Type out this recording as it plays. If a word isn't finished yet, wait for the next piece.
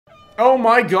Oh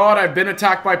my god, I've been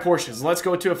attacked by Porsches. Let's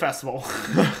go to a festival.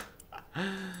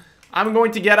 I'm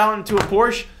going to get out into a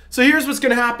Porsche. So here's what's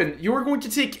going to happen. You are going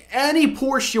to take any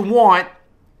Porsche you want.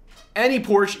 Any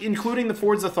Porsche, including the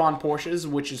Forza Horizon Porsches,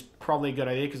 which is probably a good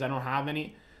idea because I don't have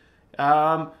any.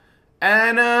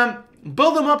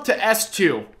 Build them up to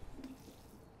S2.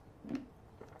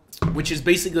 Which is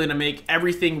basically going to make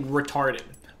everything retarded.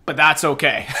 But that's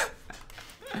okay.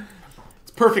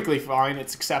 It's perfectly fine.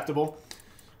 It's acceptable.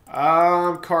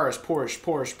 Cars.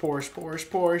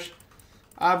 Porsche.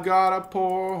 I've got a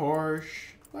Porsche.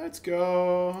 Let's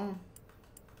go.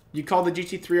 You call the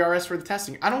GT3 RS for the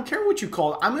testing. I don't care what you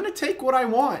call it. I'm going to take what I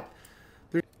want.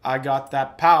 I got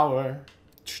that power.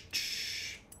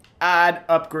 Add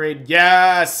upgrade.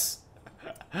 Yes.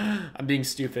 I'm being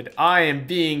stupid. I am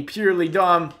being purely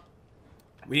dumb.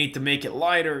 We need to make it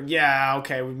lighter. Yeah,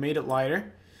 okay, we made it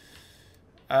lighter.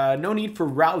 No need for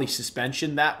rally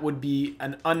suspension. That would be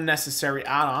an unnecessary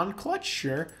add-on. Clutch,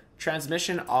 sure.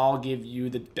 Transmission, I'll give you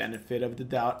the benefit of the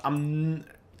doubt.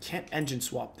 Can't engine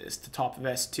swap this to top of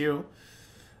S2.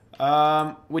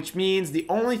 Which means the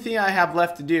only thing I have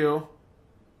left to do...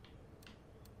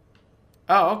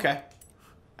 Oh, okay.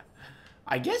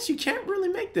 I guess you can't really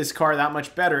make this car that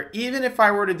much better. Even if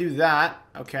I were to do that,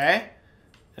 okay?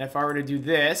 And if I were to do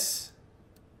this,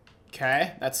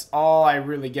 okay? That's all I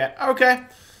really get. Okay.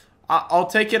 I'll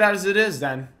take it as it is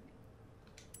then.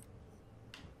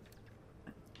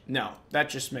 No, that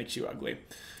just makes you ugly.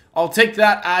 I'll take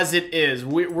that as it is.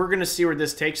 We're going to see where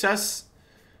this takes us.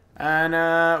 And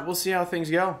we'll see how things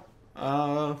go.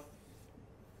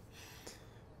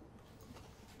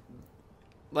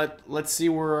 Let's see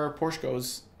where our Porsche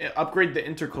goes. Upgrade the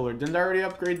intercooler. Didn't I already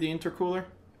upgrade the intercooler?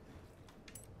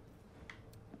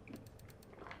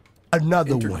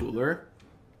 Another intercooler. One.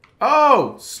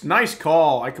 Oh, nice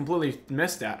call. I completely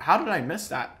missed that. How did I miss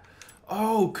that?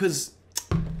 Oh, because...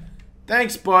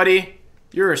 Thanks, buddy.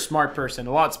 You're a smart person.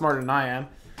 A lot smarter than I am.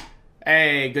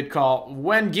 Hey, good call.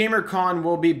 When GamerCon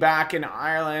will be back in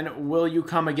Ireland, will you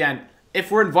come again?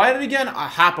 If we're invited again,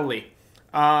 happily.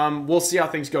 We'll see how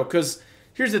things go. Because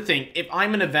here's the thing. If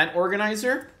I'm an event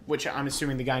organizer, which I'm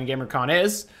assuming the guy in GamerCon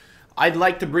is, I'd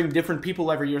like to bring different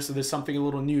people every year so there's something a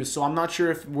little new. So I'm not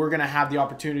sure if we're going to have the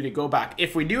opportunity to go back.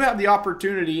 If we do have the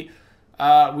opportunity,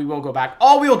 we will go back.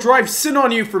 All-wheel drive, sin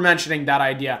on you for mentioning that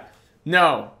idea.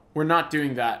 No, we're not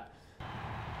doing that.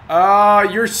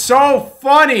 You're so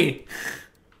funny.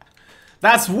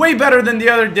 That's way better than the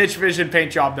other Ditch Vision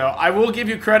paint job, though. I will give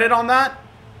you credit on that.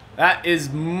 That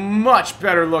is much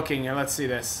better looking. And let's see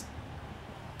this.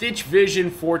 Ditch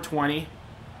Vision 420.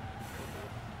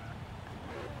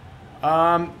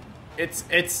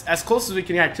 It's as close as we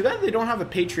can get. Too bad they don't have a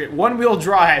Patriot one-wheel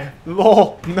drive.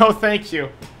 Lol. No, thank you.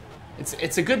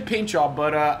 It's a good paint job,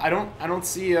 but I don't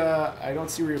see where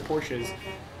your Porsche is.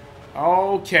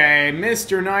 Okay,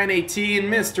 Mr. 918,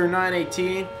 Mr.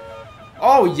 918.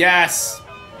 Oh, yes.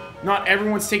 Not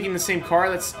everyone's taking the same car.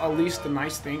 That's at least a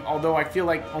nice thing. Although I feel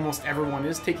like almost everyone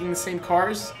is taking the same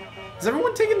cars. Is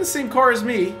everyone taking the same car as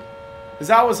me? Is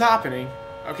that what's happening?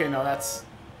 Okay, no, that's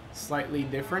slightly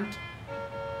different.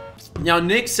 Now,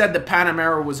 Nick said the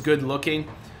Panamera was good looking.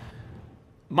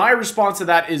 My response to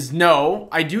that is no.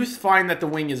 I do find that the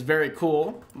wing is very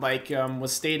cool, like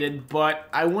was stated, but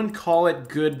I wouldn't call it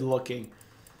good looking.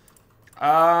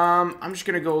 I'm just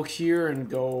going to go here and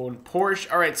go in Porsche.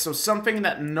 All right, so something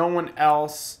that no one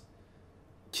else...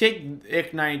 Kick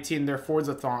Ick 19, they're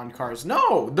Forza Horizon cars.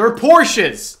 No, they're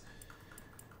Porsches!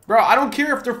 Bro, I don't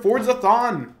care if they're Forza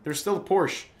Horizon. They're still a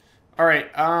Porsche. All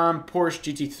right, Porsche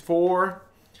GT4.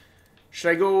 Should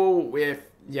I go with...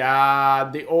 Yeah,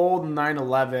 the old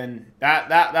 911.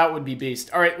 That would be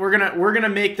beast. All right, we're gonna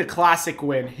make the classic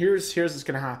win. Here's what's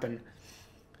gonna happen.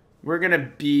 We're gonna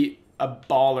be a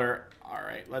baller. All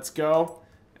right, let's go,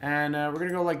 and we're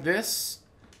gonna go like this.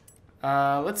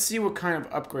 Let's see what kind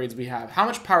of upgrades we have. How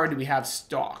much power do we have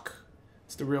stock?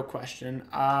 It's the real question.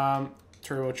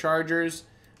 Turbochargers.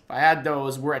 If I add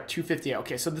those, we're at 258.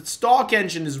 Okay, so the stock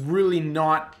engine is really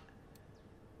not.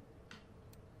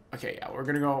 Okay, yeah, we're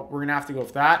gonna have to go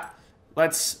with that.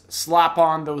 Let's slap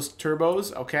on those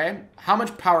turbos, okay? How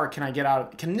much power can I get out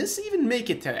of it? Can this even make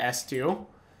it to S2?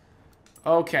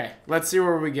 Okay, let's see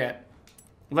where we get.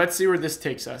 Let's see where this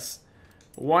takes us.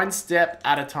 One step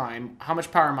at a time. How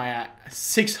much power am I at?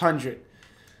 600.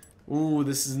 Ooh,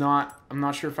 this is not... I'm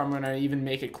not sure if I'm gonna even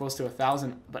make it close to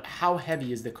 1,000. But how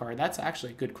heavy is the car? That's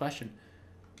actually a good question.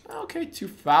 Okay,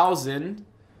 2,000.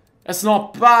 That's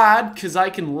not bad, because I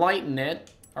can lighten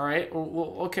it. Alright,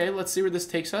 well, okay, let's see where this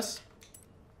takes us.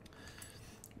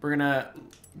 We're gonna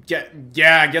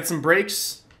get some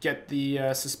brakes, get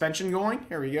the suspension going.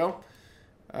 Here we go.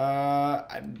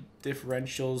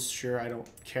 Differentials, sure, I don't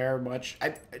care much.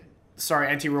 Sorry,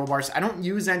 anti-roll bars. I don't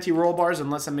use anti-roll bars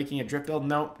unless I'm making a drift build.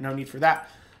 No, no need for that.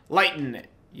 Lighten it.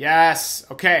 Yes.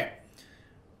 Okay.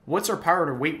 What's our power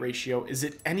to weight ratio? Is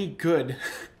it any good?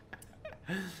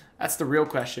 That's the real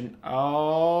question.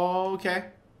 Okay.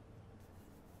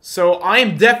 So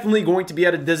I'm definitely going to be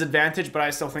at a disadvantage, but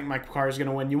I still think my car is going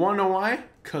to win. You want to know why?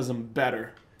 Because I'm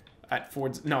better at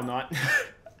Forza. No, I'm not.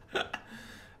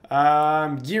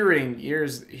 Gearing.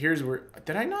 Here's where.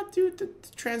 Did I not do the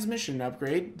transmission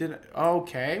upgrade? Did I?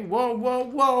 Okay. Whoa, whoa,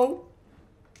 whoa.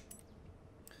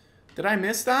 Did I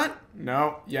miss that?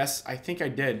 No. Yes, I think I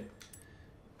did.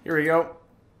 Here we go.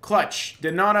 Clutch.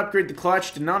 Did not upgrade the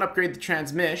clutch. Did not upgrade the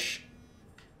transmission.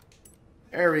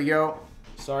 There we go.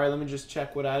 Sorry, let me just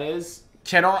check what that is.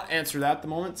 Cannot answer that at the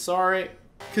moment. Sorry.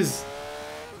 Because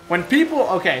when people...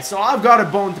 Okay, so I've got a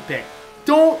bone to pick.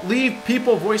 Don't leave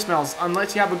people voicemails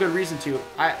unless you have a good reason to.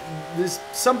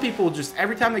 Some people just,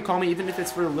 every time they call me, even if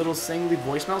it's for the little singly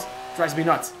voicemails, drives me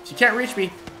nuts. If you can't reach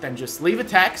me, then just leave a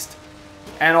text,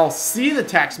 and I'll see the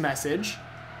text message,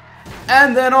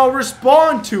 and then I'll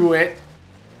respond to it.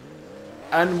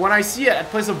 And when I see it, I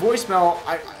place a voicemail,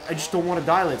 I just don't want to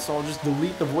dial it, so I'll just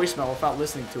delete the voicemail without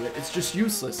listening to it. It's just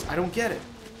useless. I don't get it.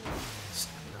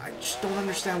 I just don't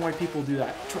understand why people do that.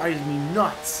 It drives me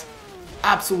nuts.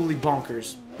 Absolutely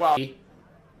bonkers. Well,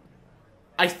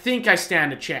 I think I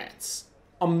stand a chance.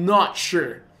 I'm not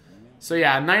sure. So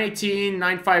yeah, 918,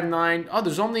 959. Oh,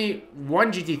 there's only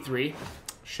one GT3.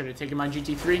 Should have taken my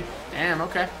GT3. Damn,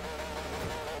 okay.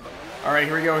 Alright,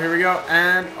 here we go, here we go.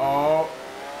 And, oh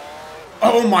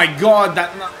my god,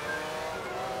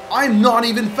 I'm not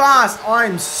even fast.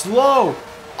 I'm slow.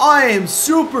 I am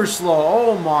super slow.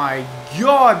 Oh my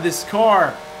god, this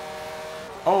car.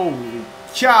 Holy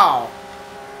cow.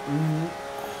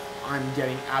 I'm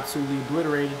getting absolutely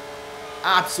obliterated.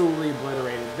 Absolutely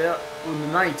obliterated. The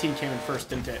 19 came in first,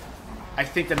 didn't it? I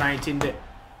think the 19 did.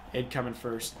 It come in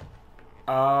first.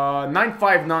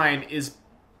 959 is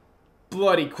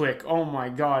bloody quick. Oh my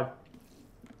god.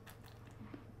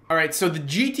 Alright, so the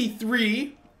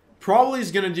GT3 probably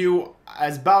is going to do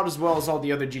about as well as all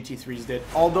the other GT3s did.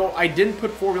 Although I didn't put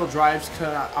four-wheel drives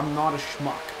because I'm not a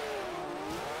schmuck.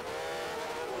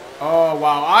 Oh,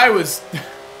 wow. I was...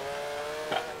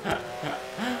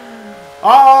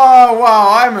 Oh,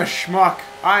 wow. I'm a schmuck.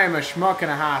 I am a schmuck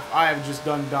and a half. I have just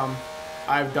done dumb.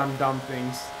 I've done dumb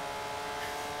things.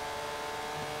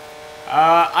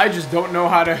 I just don't know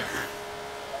how to...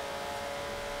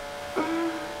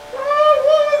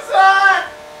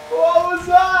 What was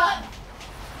that?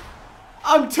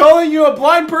 I'm telling you, a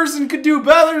blind person could do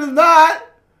better than that.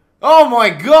 Oh my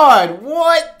god,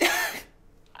 what?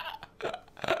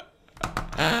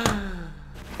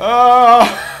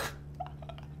 Oh,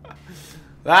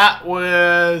 that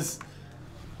was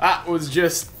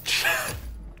just.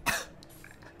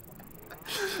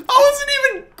 I wasn't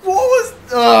even. What was?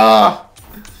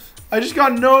 I just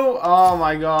got no. Oh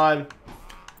my god.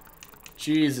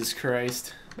 Jesus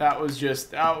Christ. That was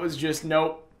just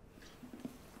nope.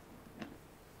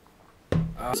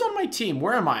 Who's on my team?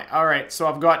 Where am I? Alright, so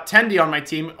I've got Tendy on my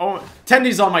team. Oh,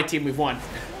 Tendy's on my team. We've won.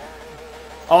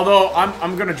 Although,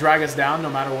 I'm going to drag us down no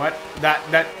matter what.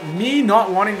 That me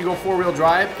not wanting to go four-wheel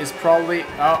drive is probably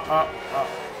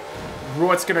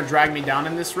what's going to drag me down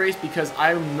in this race, because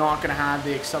I'm not going to have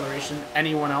the acceleration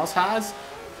anyone else has.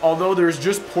 Although there's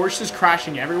just Porsches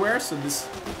crashing everywhere, so this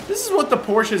is what the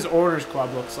Porsches Owners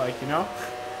Club looks like, you know?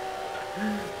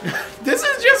 This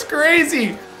is just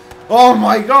crazy. Oh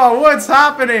my god, what's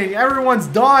happening? Everyone's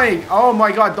dying. Oh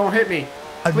my god, don't hit me.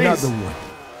 Please. Another one.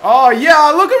 Oh yeah,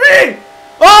 look at me.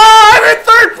 Oh, I'm in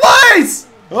third place.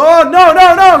 Oh, no,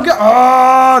 no, no.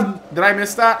 Oh, did I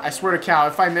miss that? I swear to cow,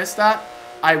 if I miss that,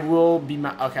 I will be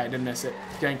mad. Okay, I didn't miss it.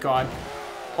 Thank god.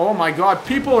 Oh my god,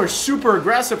 people are super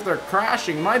aggressive. They're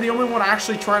crashing. Am I the only one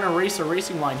actually trying to race a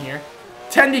racing line here?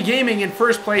 Tendy Gaming in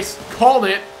first place. Called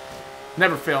it.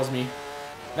 Never fails me.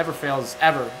 Never fails,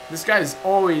 ever. This guy is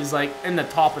always, like, in the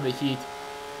top of the heat.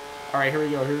 Alright, here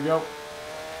we go, here we go.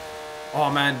 Oh,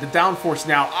 man, the downforce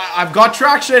now. I've got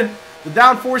traction. The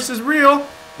downforce is real.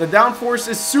 The downforce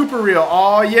is super real.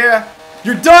 Oh, yeah.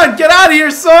 You're done. Get out of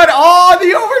here, son. Oh,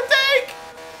 the overtake.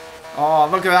 Oh,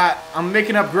 look at that. I'm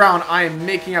making up ground. I am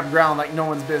making up ground like no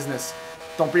one's business.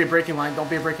 Don't be a braking line. Don't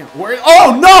be a braking line. Where?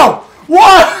 Oh, no.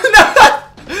 What?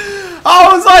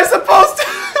 How was I supposed to?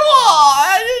 Oh,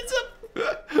 I need to...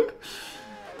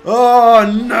 Oh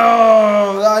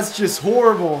no, that's just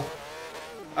horrible.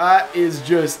 That is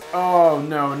just, oh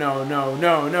no, no, no,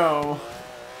 no, no.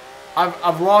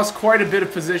 I've lost quite a bit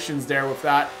of positions there with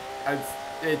that.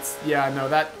 yeah, no,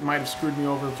 that might have screwed me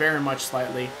over very much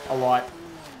slightly, a lot.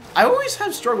 I always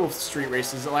have struggle with street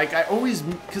races. Like,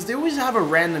 because they always have a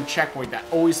random checkpoint that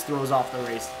always throws off the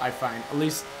race, I find. At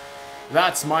least,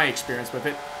 that's my experience with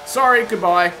it. Sorry,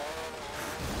 goodbye.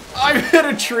 I hit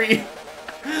a tree.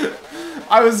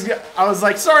 I was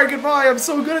like, sorry, goodbye. I'm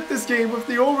so good at this game with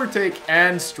the overtake.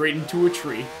 And straight into a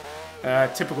tree.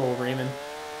 Typical Raymond.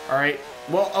 Alright.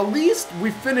 Well, at least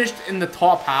we finished in the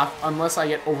top half, unless I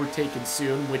get overtaken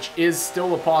soon, which is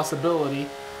still a possibility.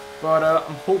 But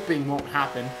I'm hoping won't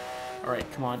happen. Alright,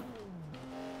 come on.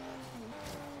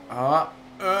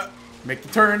 Make the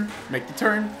turn. Make the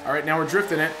turn. Alright, now we're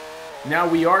drifting it. Now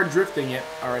we are drifting it.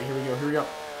 Alright, here we go. Here we go.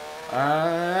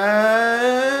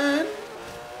 And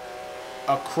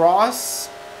across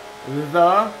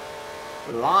the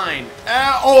line.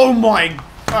 Oh my.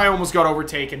 I almost got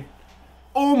overtaken.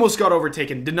 Almost got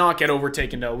overtaken. Did not get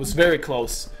overtaken though. It was very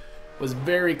close. It was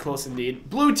very close indeed.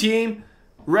 Blue team.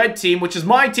 Red team, which is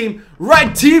my team.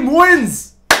 Red team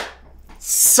wins!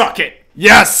 Suck it.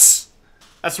 Yes!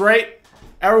 That's right.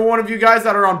 Every one of you guys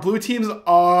that are on blue teams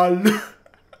I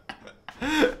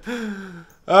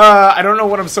don't know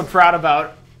what I'm so proud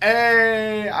about.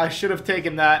 Hey, I should have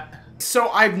taken that. So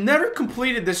I've never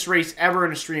completed this race ever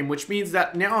in a stream, which means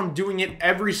that now I'm doing it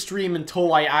every stream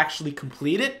until I actually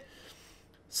complete it.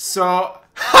 So,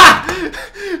 ha!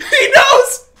 He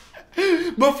knows!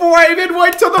 Before I even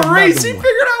went to the race, he figured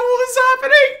out what was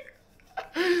happening.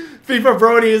 FIFA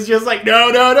Brody is just like, no,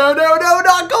 no, no, no, no,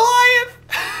 not Goliath.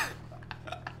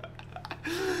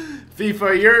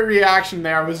 FIFA, your reaction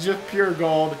there was just pure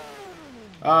gold.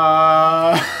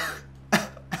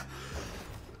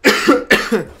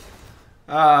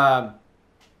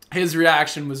 His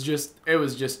reaction was just, it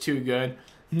was just too good.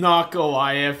 Not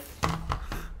Goliath.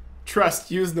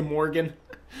 Trust, use the Morgan.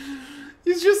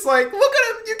 He's just like, look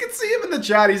at him. You can see him in the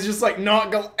chat. He's just like,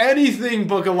 not anything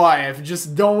but Goliath.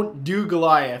 Just don't do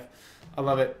Goliath. I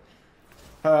love it.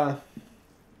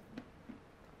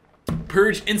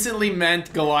 Purge instantly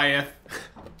meant Goliath.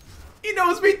 He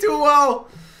knows me too well.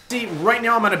 See, right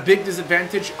now I'm at a big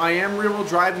disadvantage. I am rear-wheel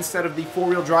drive instead of the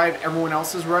four-wheel drive everyone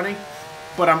else is running.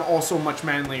 But I'm also much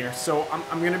manlier. So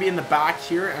I'm going to be in the back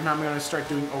here, and I'm going to start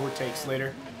doing overtakes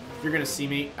later. You're going to see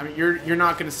me. I mean, you're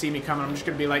not going to see me coming. I'm just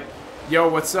going to be like, yo,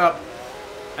 what's up?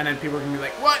 And then people are going to be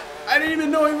like, what? I didn't even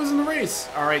know he was in the race.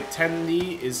 All right,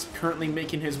 Tendy is currently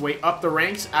making his way up the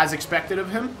ranks as expected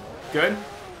of him. Good.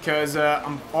 Because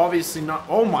I'm obviously not...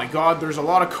 Oh my god, there's a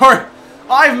lot of cars.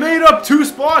 I've made up 2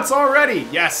 spots already.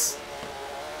 Yes.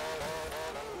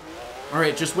 All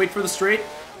right, just wait for the straight.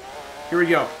 Here we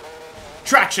go.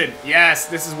 Traction. Yes,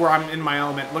 this is where I'm in my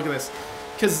element. Look at this.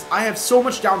 Because I have so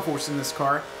much downforce in this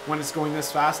car when it's going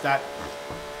this fast that...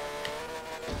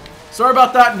 Sorry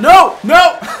about that. No!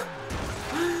 No!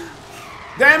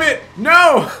 Damn it!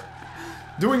 No!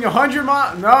 Doing 100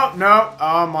 miles? No, no.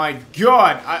 Oh my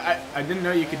god. I didn't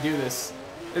know you could do this.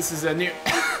 This is a new...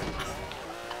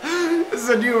 This is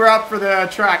a new route for the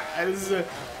track. This is a...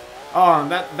 Oh,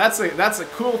 that's a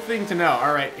cool thing to know.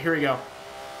 Alright, here we go.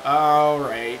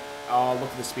 Alright. Oh,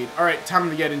 look at the speed. Alright, time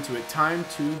to get into it. Time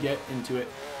to get into it.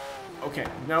 Okay,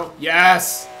 no.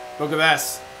 Yes! Look at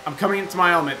this. I'm coming into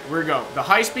my element. Here we go. The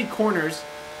high-speed corners,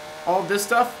 all this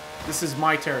stuff, this is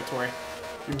my territory.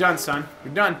 You're done, son.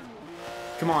 You're done.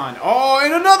 Come on. Oh,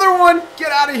 and another one!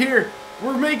 Get out of here!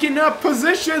 We're making up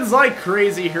positions like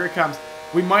crazy. Here it comes.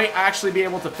 We might actually be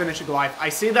able to finish a Goliath. I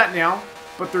say that now,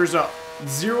 but there's a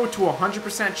 0 to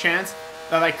 100% chance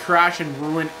that I crash and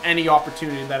ruin any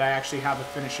opportunity that I actually have of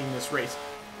finishing this race.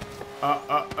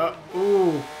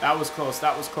 Ooh, that was close.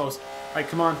 That was close. All right,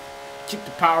 come on. Keep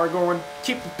the power going.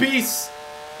 Keep the peace.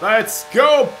 Let's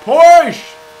go,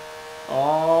 Porsche!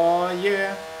 Oh,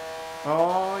 yeah.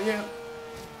 Oh, yeah.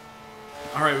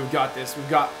 All right, we've got this. We've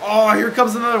got... Oh, here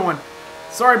comes another one.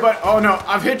 Sorry, but... Oh, no.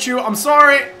 I've hit you. I'm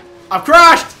sorry. I've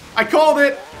crashed. I called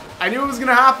it. I knew it was going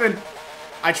to happen.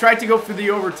 I tried to go for the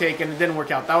overtake, and it didn't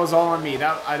work out. That was all on me.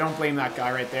 I don't blame that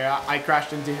guy right there. I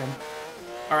crashed into him.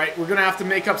 All right, we're going to have to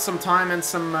make up some time and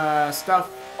some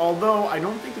stuff. Although, I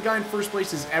don't think the guy in first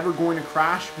place is ever going to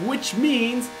crash, which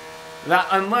means that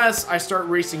unless I start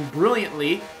racing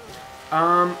brilliantly,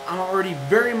 I'm already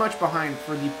very much behind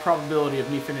for the probability of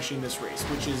me finishing this race,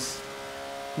 which is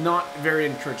not very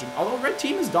encouraging. Although red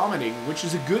team is dominating, which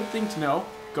is a good thing to know.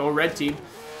 Go red team.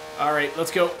 All right,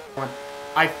 let's go.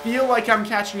 I feel like I'm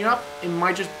catching up. It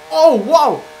might just... Oh,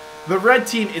 whoa! The red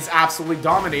team is absolutely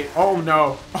dominating. Oh,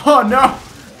 no. Oh, no.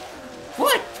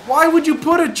 What? Why would you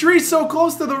put a tree so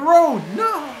close to the road?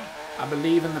 No. I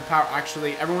believe in the power.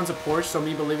 Actually, everyone's a Porsche, so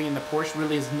me believing in the Porsche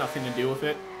really has nothing to do with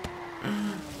it.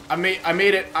 I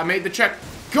made it. I made the check.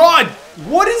 God,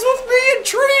 what is with me and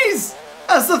trees?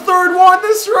 That's the third one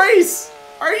this race.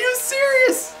 Are you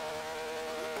serious?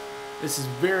 This is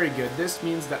very good. This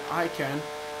means that I can...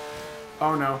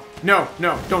 Oh no. No,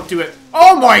 no, don't do it.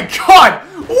 Oh my God!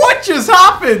 What just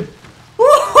happened?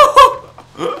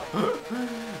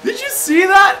 Did you see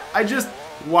that?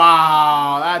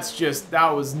 Wow,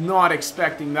 that was not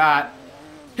expecting that.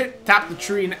 Tapped the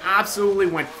tree and absolutely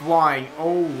went flying.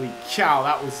 Holy cow,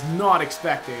 that was not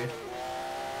expected.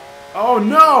 Oh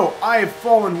no, I have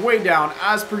fallen way down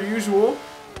as per usual.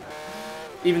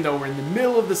 Even though we're in the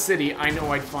middle of the city, I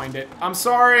know I'd find it. I'm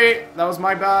sorry, that was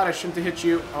my bad. I shouldn't have hit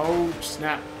you. Oh,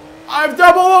 snap. I've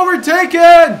double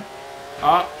overtaken!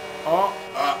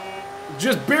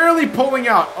 Just barely pulling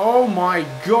out. Oh my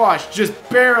gosh, just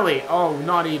barely. Oh,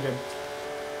 not even.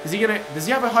 Does he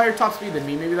have a higher top speed than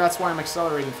me? Maybe that's why I'm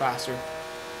accelerating faster.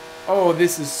 Oh,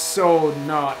 this is so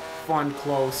not fun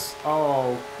close.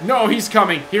 Oh, no, he's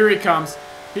coming. Here he comes.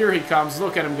 Here he comes.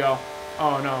 Look at him go.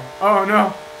 Oh no. Oh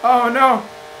no. Oh no.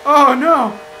 Oh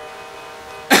no.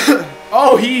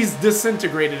 Oh, he's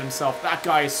disintegrated himself. That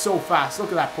guy is so fast. Look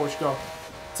at that Porsche go.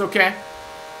 It's okay.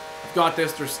 I've got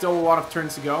this. There's still a lot of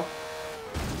turns to go.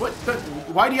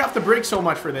 Why do you have to brake so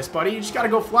much for this, buddy? You just gotta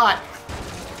go flat.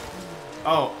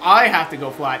 Oh, I have to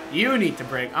go flat. You need to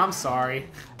brake. I'm sorry.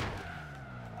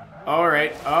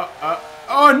 Alright.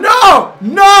 Oh no!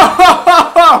 No!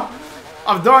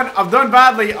 I've done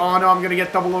badly. Oh no, I'm gonna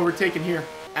get double overtaken here.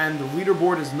 And the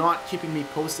leaderboard is not keeping me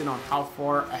posted on how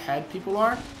far ahead people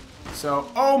are. So,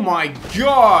 oh my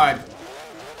God!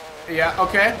 Yeah,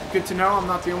 okay. Good to know. I'm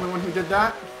not the only one who did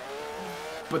that.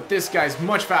 But this guy's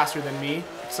much faster than me,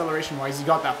 acceleration-wise. He's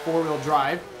got that four-wheel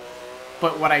drive.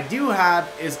 But what I do have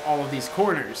is all of these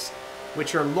corners,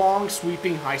 which are long,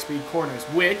 sweeping, high-speed corners,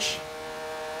 which,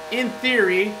 in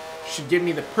theory, should give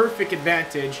me the perfect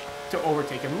advantage to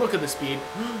overtake him. Look at the speed.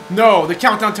 No, the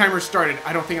countdown timer started.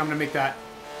 I don't think I'm going to make that.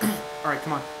 All right,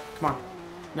 come on. Come on.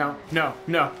 No, no,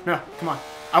 no, no. Come on.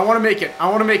 I want to make it. I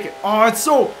want to make it. Oh, it's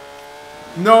so...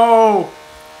 No.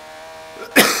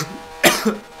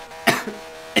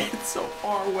 It's so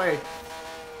far away.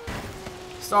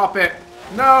 Stop it.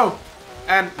 No.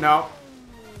 And no.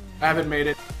 I haven't made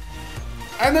it.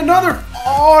 And another...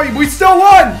 Oh, we still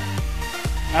won!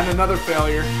 And another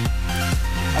failure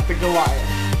at the Goliath.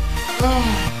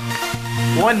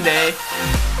 One day,